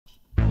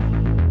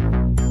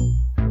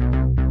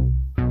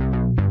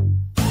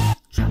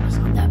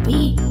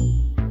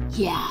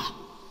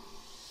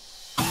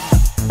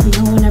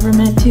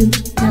to,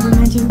 never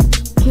meant to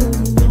kill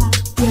you,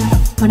 yeah.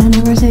 But I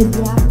never said,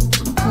 yeah.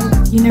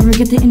 Oh, you never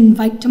get the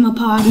invite to my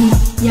party,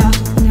 yeah.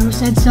 You never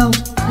said so,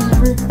 I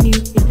never knew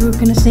if you were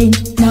gonna say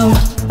no.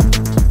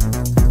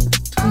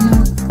 You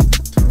know,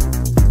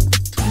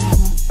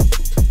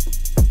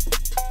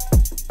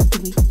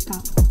 did we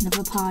stop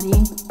never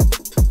partying?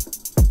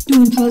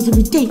 Doing drugs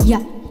every day, yeah.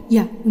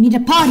 We need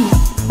a party,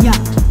 yeah.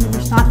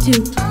 Never stop to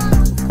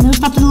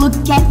look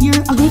at your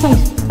ugly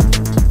face,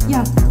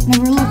 yeah.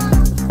 Never look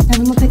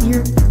at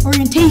your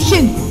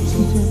orientation.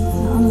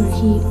 Under the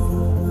heat.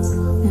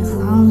 If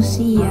I don't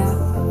see ya,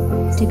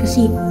 take a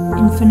seat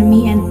in front of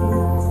me and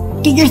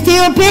get your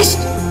therapist.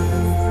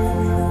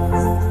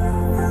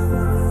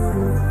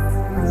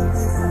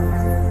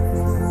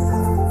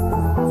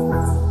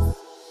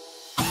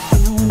 I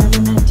know I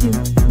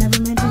never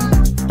meant to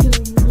kill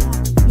you,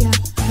 yeah.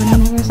 But I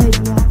never said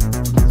yeah.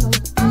 So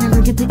you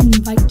never get the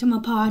invite to my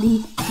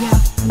party, yeah.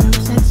 You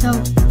never said so. I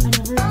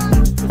never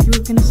knew if you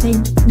were gonna say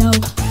no.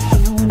 I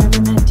know I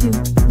never meant to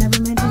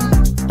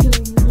kill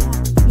you,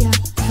 yeah.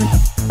 But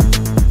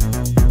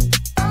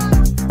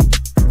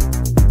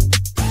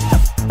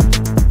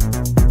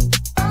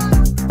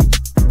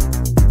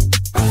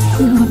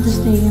you don't have to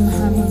stay in the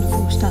harmony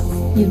full stop.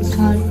 You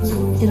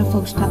can't, it'll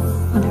full stop.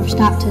 I'll never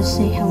stop to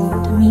say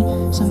hello to me.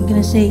 So I'm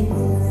gonna say,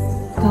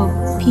 go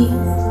pee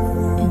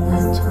in the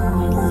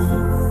toilet.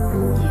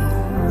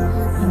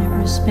 Yeah. You never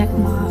respect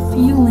my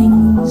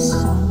feelings, so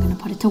I'm gonna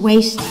put it to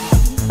waste.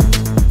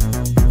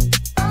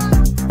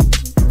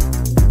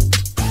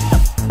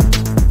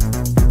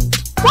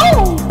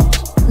 Woo!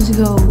 Let's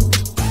go.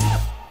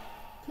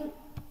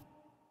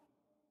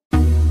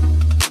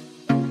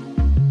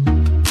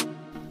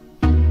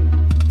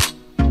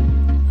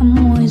 I'm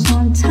always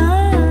on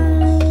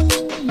time,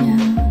 yeah.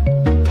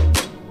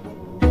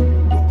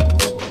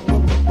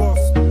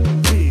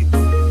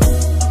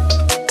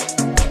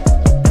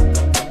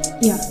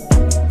 Yeah.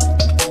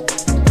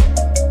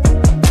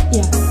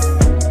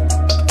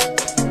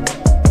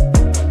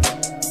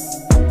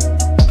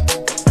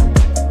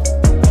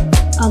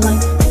 I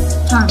like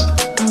time,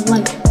 I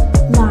like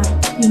lie.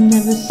 You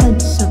never said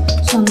so,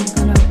 so I'm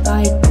gonna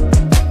bite.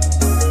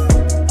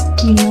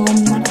 You know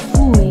I'm not a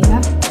fool,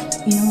 yeah.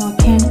 You know I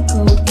can't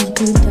go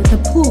into the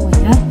pool,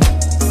 yeah.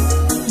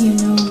 You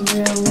know I'm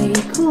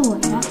really cool,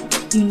 yeah.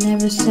 You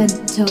never said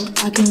so,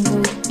 I can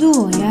go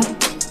duel, yeah.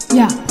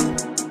 Yeah.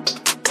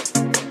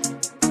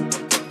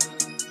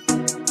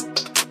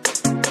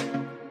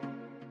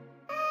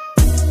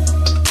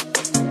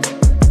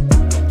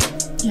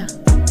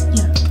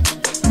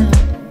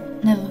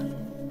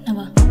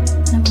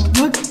 Never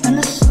worked on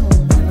a soul,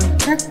 never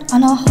worked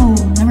on a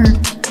hole, never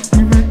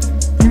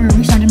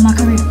restarted my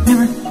career,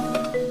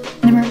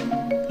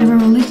 never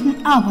released an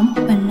album,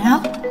 but now,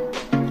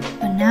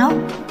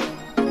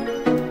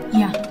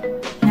 yeah,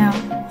 now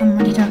I'm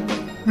ready to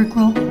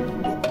rickroll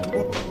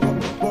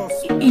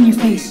in your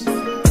face.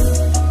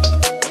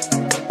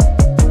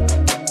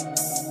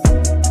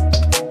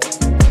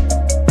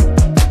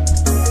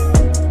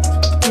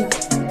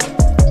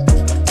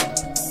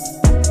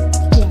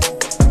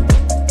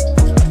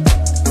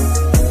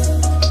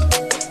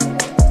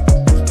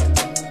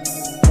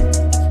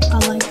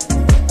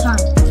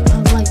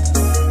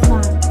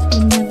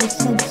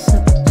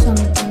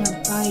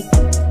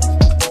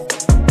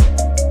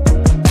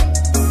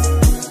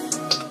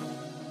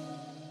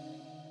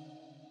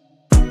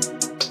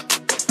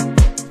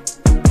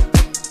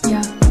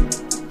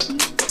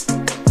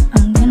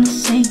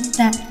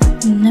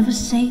 You never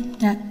say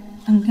that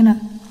I'm gonna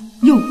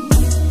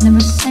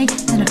never say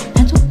that a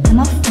pencil in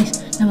my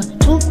face, never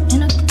told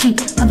in a cake,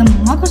 all the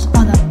markers,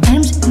 all the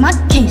items in my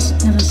case,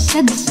 never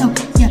said so,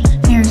 yeah,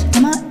 there's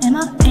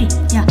M-I-A,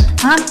 yeah,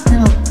 I'm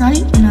little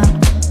Roddy in a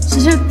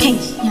scissor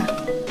case, yeah,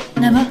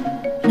 never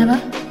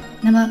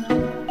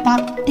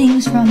bought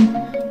things from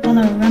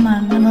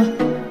Dollarama,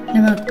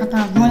 never got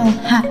the royal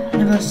hat,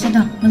 never said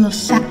a little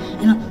sat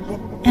in a,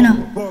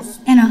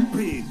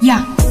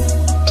 yeah.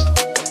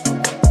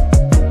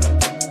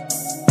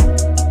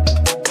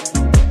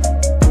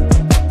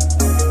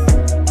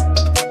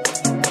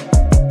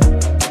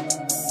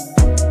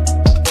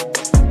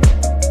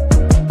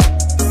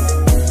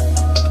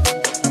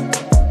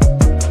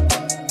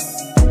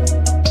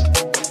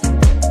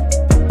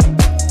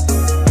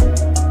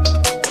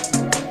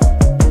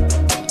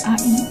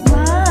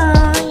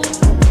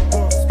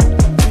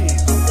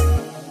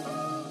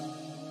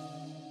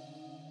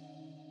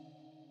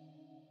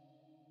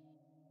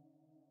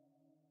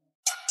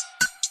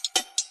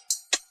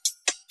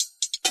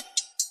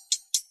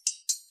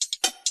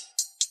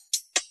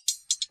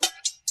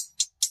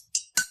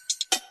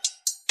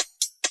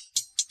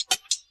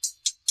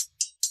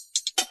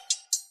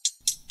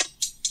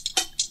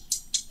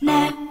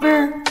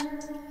 Never,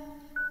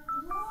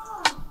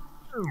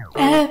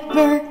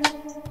 ever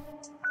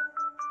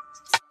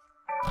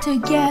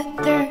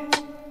together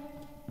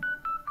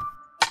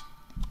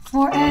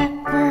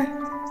forever.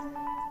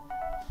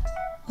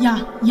 Yeah.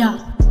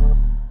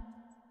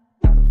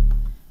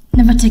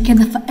 Never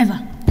together forever.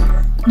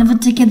 Never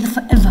together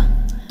forever.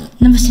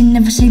 Never say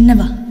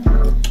never.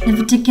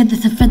 Never together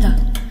to feather.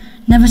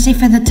 Never say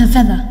feather to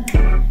feather.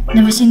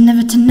 Never say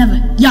never to never.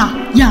 Yeah.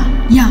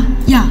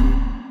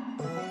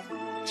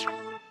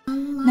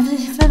 Never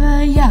say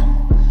feather, yeah.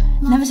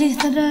 Never say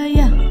feather,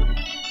 yeah.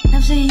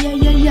 Never say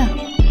yeah.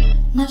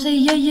 Never say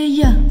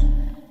yeah.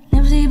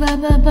 Never say ba.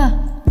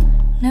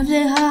 Never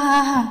say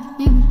ha.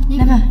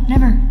 Never.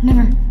 Never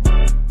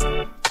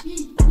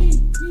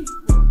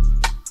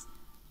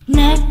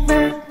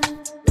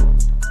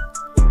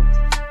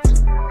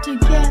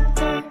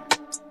together.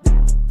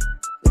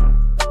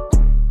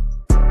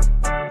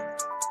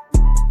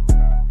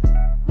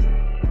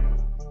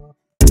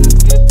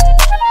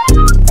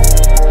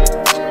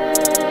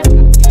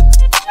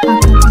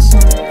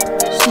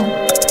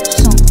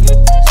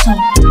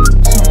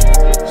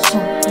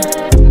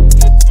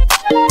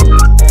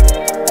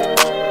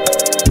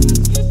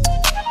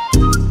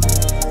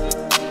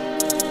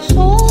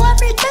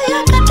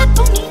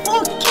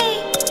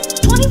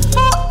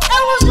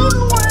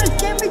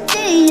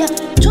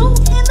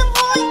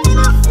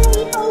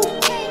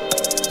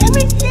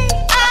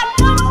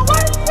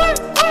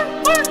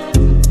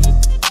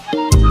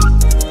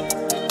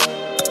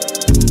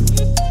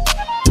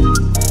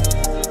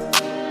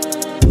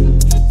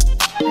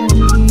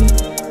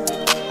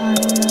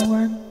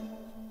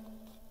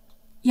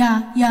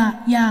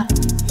 Yeah.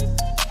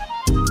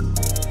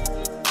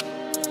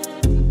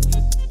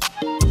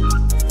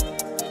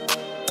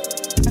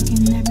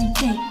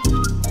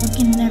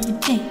 Working every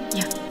day,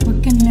 yeah.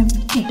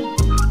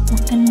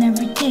 Working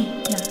every day,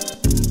 yeah.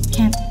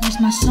 Can't rest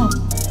my soul.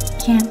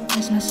 Can't.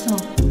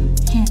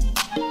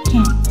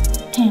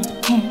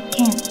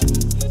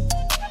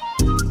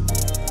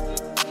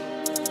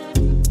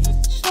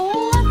 So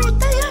every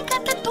day I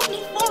got that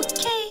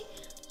 24K.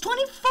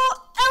 24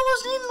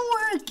 hours in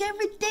work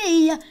every day,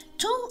 yeah.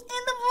 2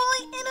 in the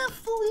morning and I'm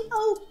fully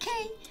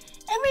okay.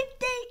 Every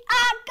day I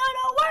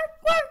gotta work.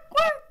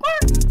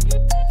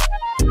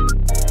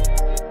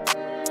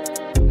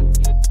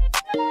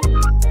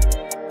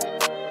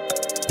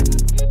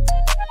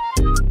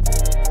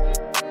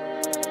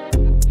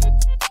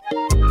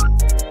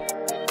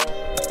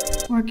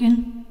 Working.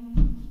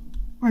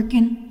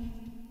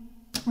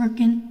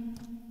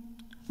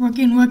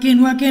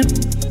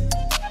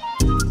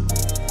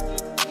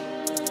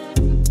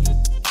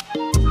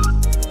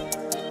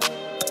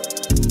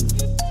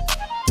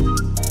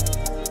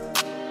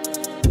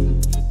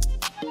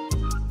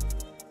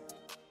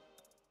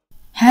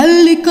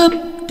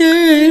 Helicopter.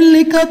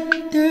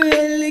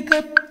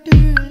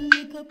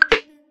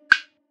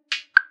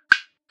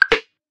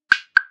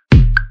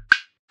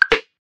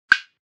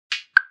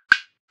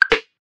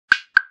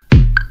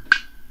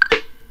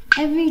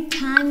 Every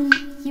time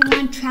you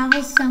want to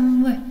travel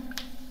somewhere,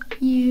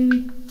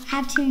 you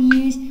have to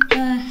use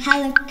a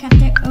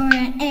helicopter or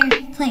an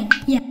airplane.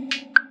 Yeah.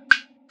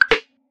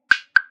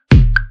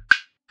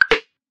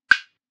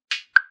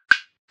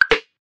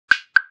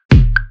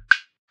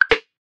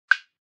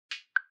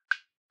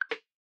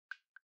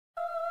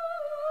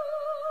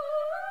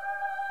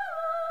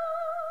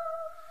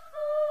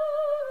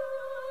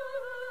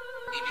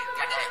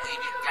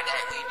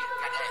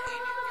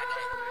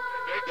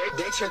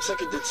 They check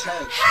second to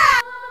 10.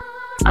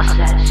 I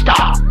said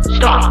stop,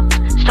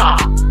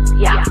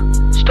 yeah,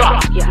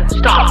 stop.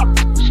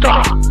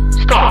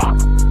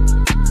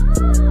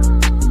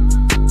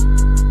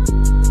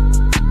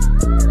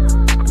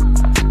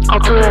 I'll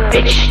do a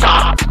bitch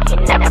stop, he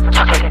never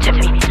talking to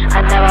me.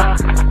 I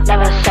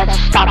never said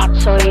stop,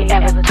 so he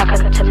ever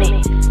talking to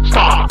me.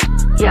 Stop,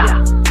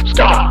 yeah,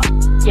 stop.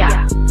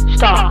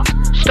 Stop.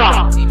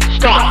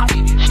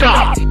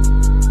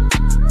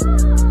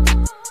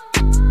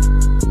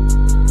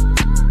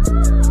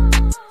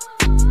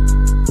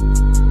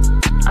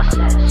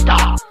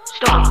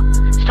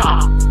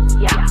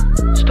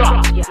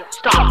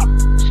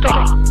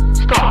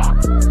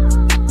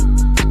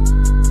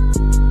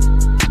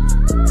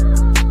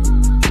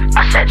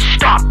 I said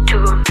stop to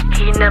him,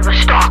 he never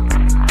stopped.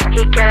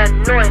 He get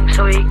annoying,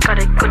 so he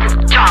gotta go to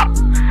the top.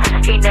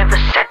 He never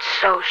said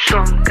so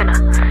I'm gonna.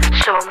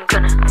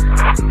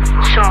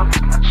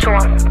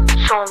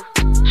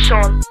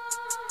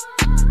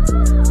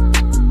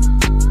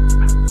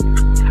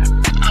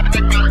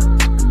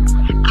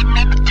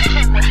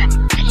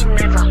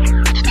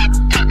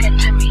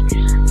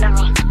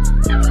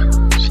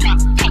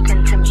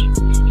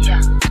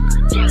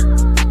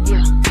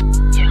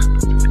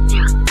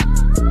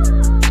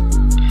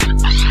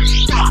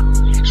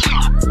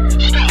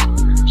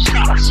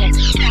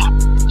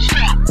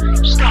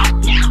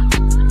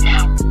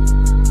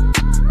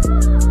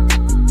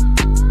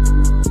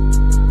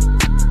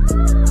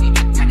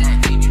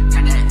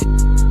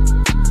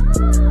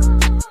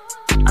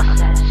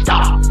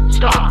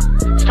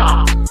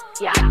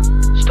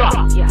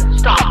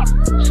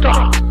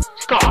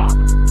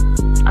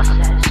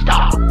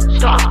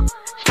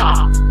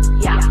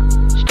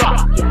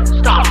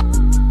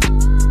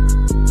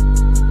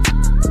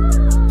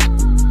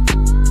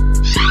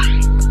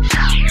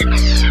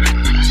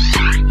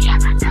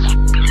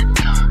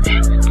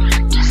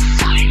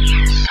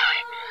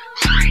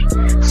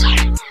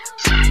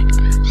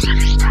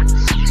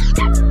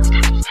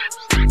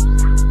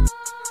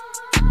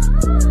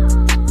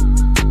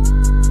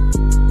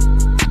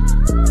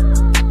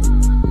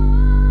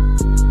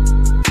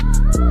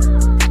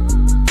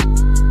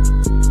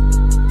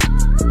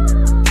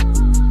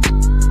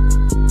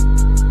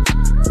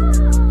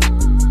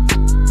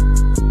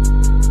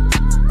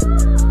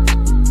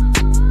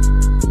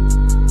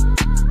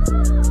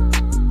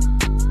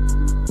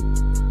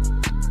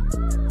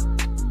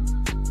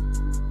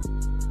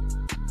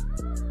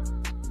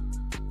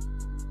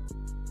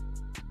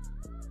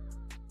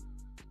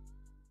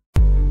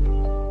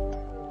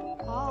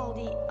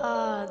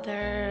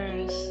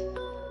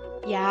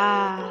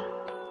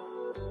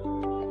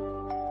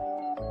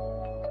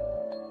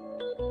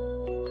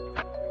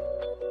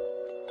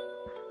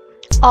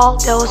 All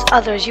those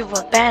others, you've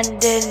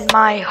abandoned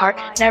my heart.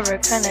 Never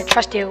gonna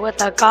trust you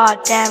with a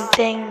goddamn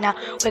thing. Now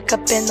wake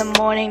up in the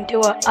morning,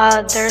 do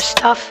other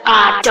stuff.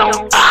 I do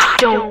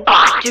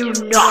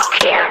not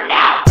care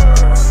now.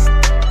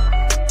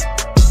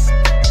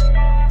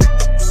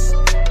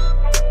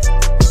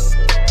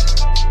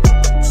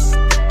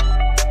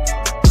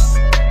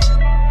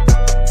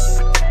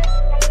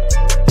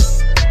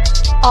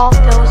 All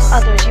those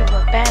others, you've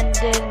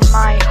abandoned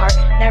my heart.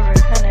 Never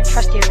gonna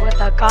trust you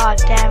with a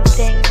goddamn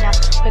thing. Now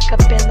wake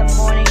up in the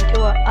morning,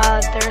 do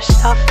other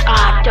stuff.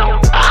 I do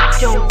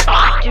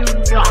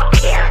not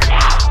care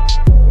now.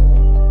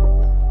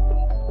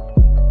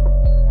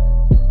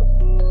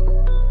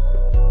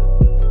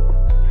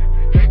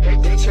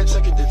 They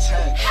took it to 10.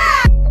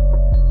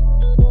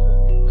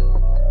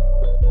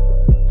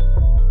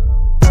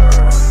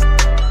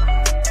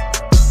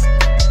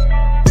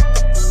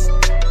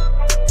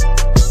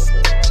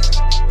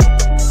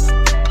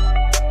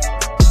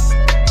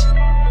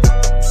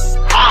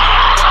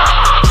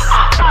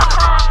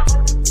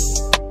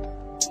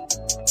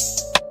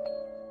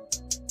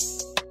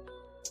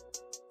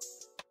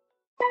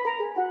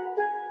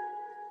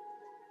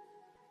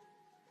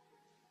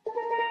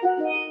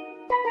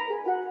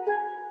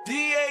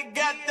 DA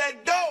got that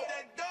dope.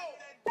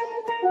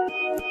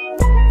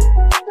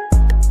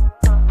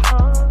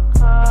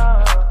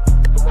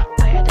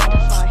 I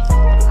identify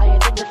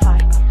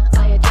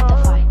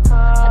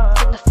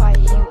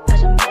you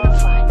as a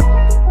metaphor,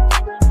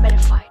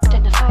 identify,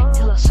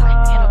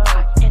 illustrate,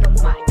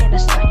 my inner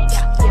sight,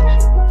 yeah.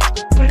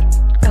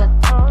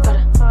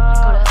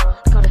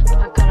 Gotta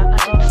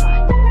identify.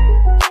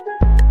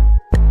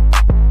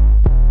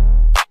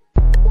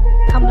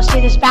 I'ma say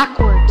this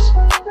backwards.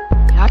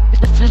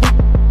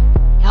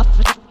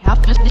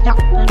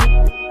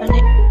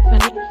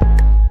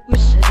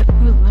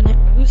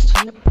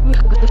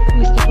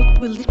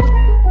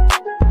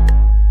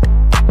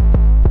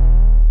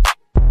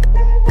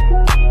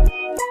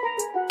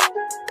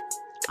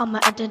 I'ma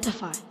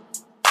identify.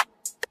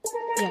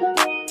 Yeah.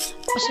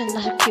 Passion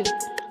cute.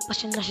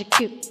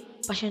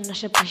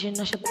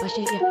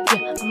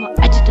 Yeah. I'ma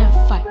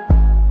identify.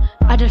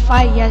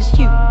 Identify as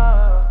you.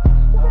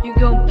 You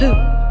gon' poo.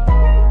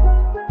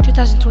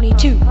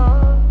 2022.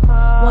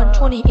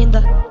 120 in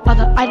the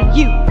other item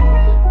you.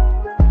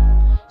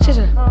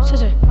 Scissor.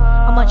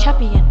 I'm a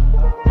champion.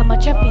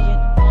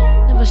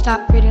 Never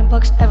stop reading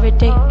books every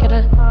day. Get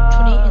a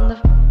 20 in the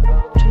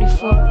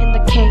 24 in the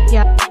K.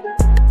 Yeah.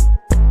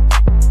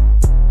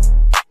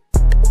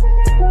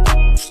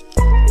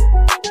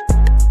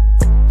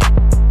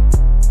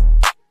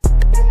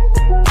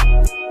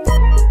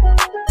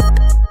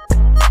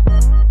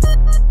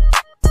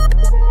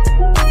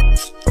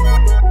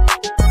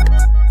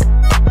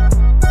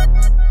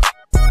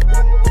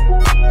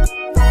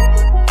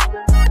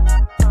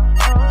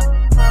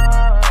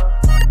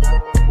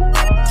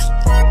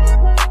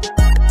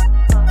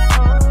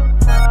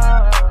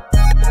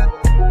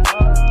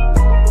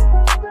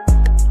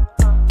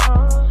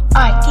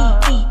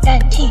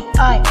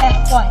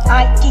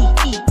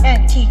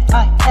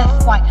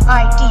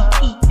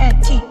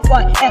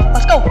 IDENTIFY.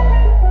 Let's go.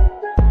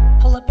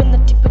 Pull up in the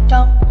deeper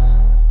down.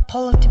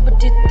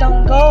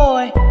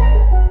 Go.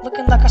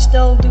 Looking like I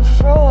still do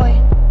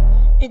Freud.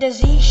 It a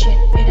Z shit.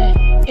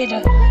 It a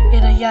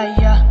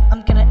yeah.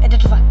 I'm gonna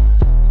identify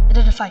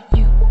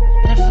you.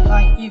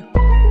 Identify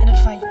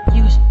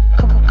you as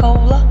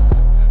Coca-Cola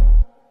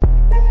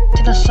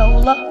to the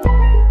solar.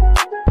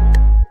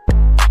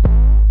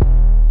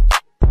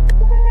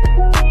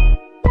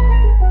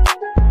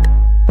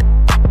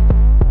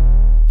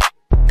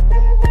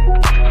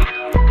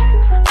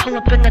 Pull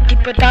up in the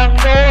deeper down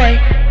boy.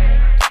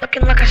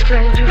 Looking like I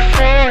still do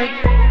Freud.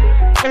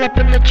 Pull up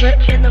in the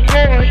jet in the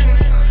void.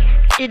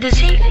 It is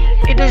Z.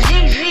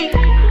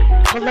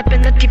 Pull up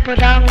in the deeper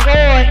down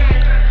boy.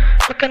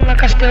 Looking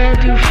like I still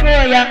do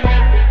Freud,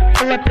 yeah.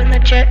 Pull up in the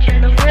jet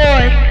in the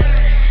void.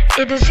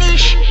 It is Z.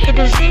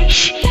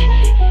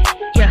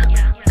 Yeah.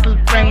 Pull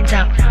the brains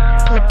out.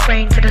 Pull the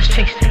brain to the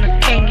face and the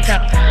canes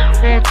out.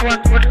 World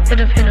one with a bit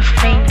of in the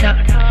frames out.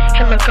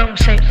 Killer gon'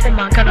 say, oh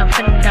my god, I'm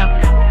finned out.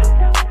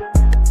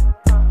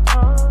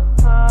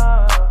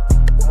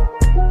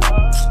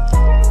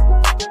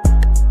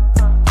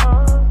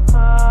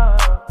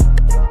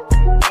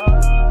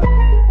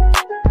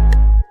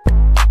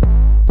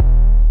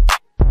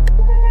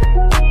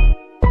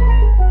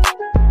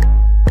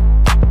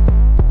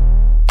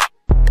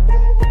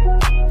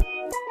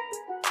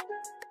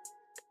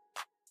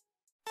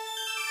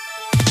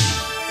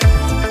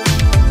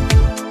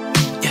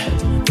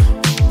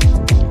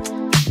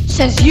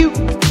 Says you.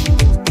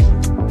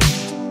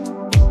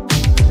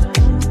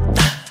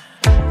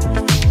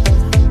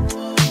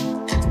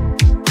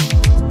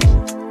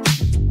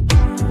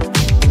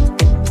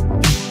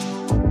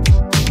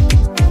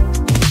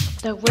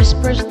 The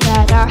whispers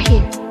that are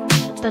here,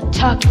 the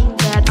talking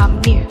that I'm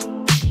near.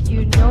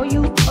 You know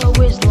you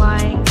always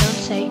lying, don't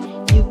say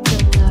you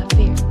gonna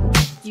fear.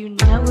 You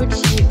know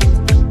it's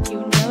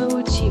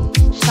you,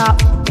 Stop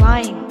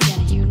lying, yeah,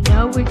 you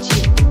know it's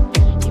you,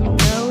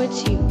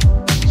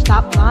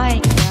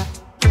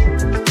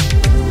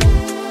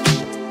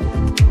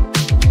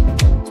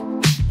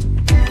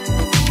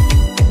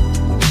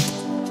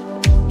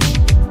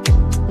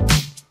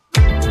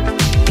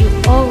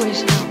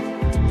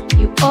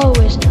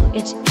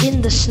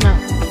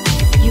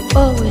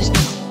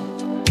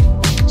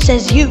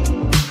 says you,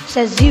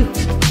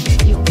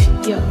 you,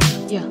 yeah,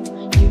 yeah.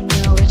 You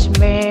know it's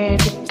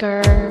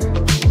Medicare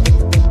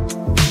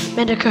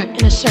in a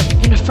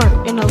cert, in a fur,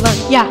 in a lurk.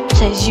 Yeah,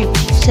 says you,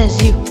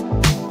 says you,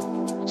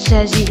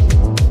 says you,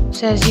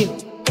 says you.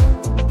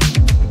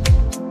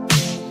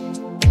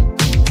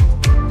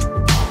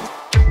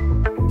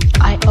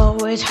 I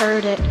always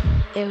heard it.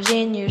 It was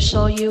in your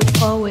soul, you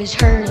always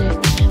heard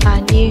it. I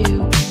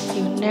knew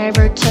you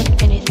never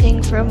took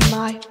anything from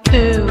my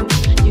poo.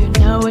 You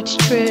know it's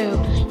true.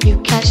 You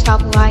can't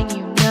stop lying,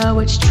 you know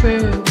it's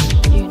true.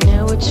 You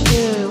know it's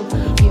true.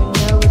 You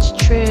know it's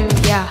true,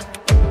 yeah.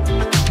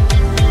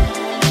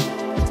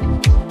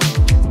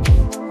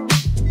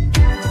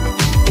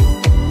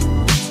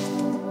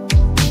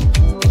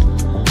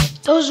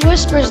 Those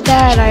whispers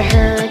that I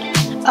heard,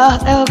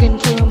 elgin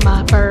through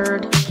my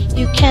bird.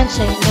 You can't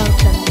say no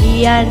to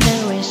me, I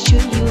know it's true,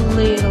 you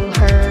little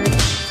herd.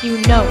 You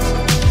know,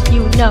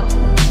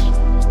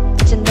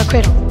 it's in the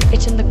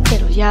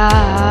cradle,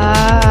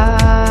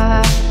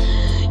 yeah.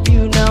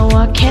 You know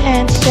I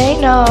can't say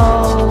no,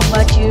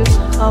 but you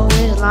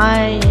always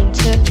lying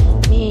to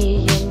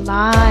me, you're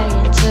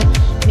lying to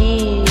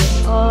me,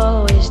 you're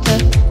always to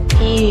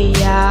me,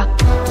 yeah.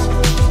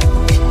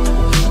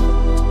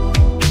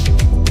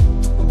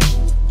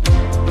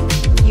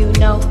 You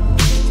know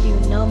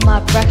my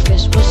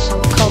breakfast was so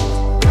cold.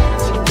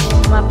 You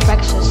know my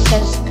breakfast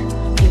says,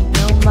 you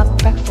know my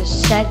breakfast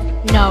said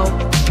no,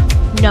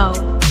 no,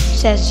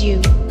 says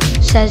you,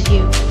 says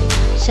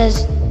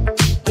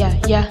yeah,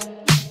 yeah.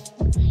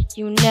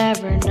 You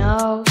never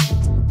know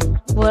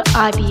what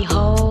I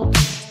behold,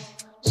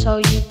 so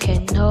you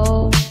can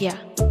know, yeah,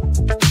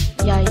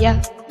 yeah,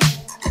 yeah.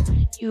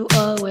 You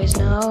always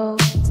know,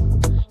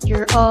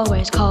 you're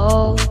always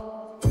cold,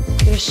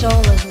 your soul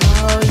is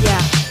no,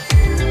 yeah.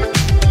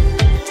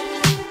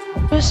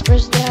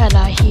 Whispers that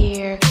I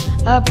hear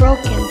are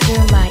broken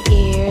through my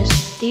ears.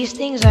 These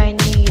things I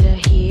need to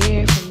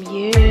hear from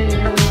you.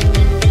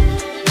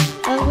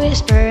 A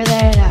whisper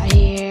that I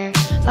hear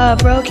are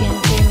broken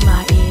through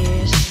my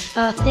ears.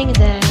 A thing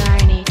that I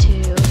need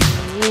to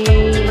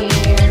hear.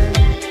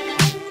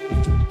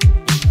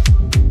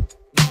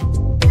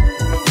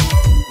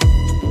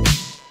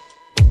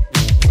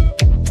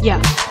 Yeah,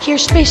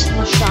 here's space,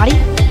 little shawty.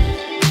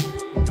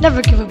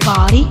 Never give a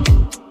body.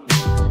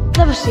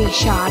 Never say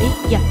shoddy,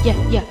 yeah, yeah,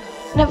 yeah.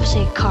 Never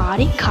say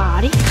coddy,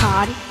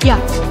 yeah,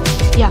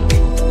 yeah.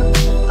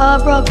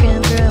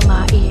 Broken through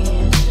my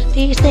ears.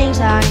 These things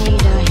I need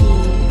to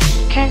hear.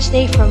 Can't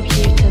stay from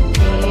here to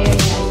there,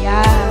 yeah,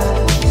 yeah.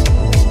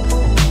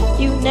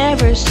 You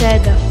never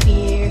said the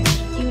fear.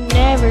 You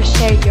never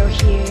said you're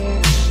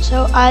here.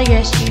 So I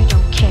guess you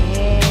don't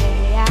care.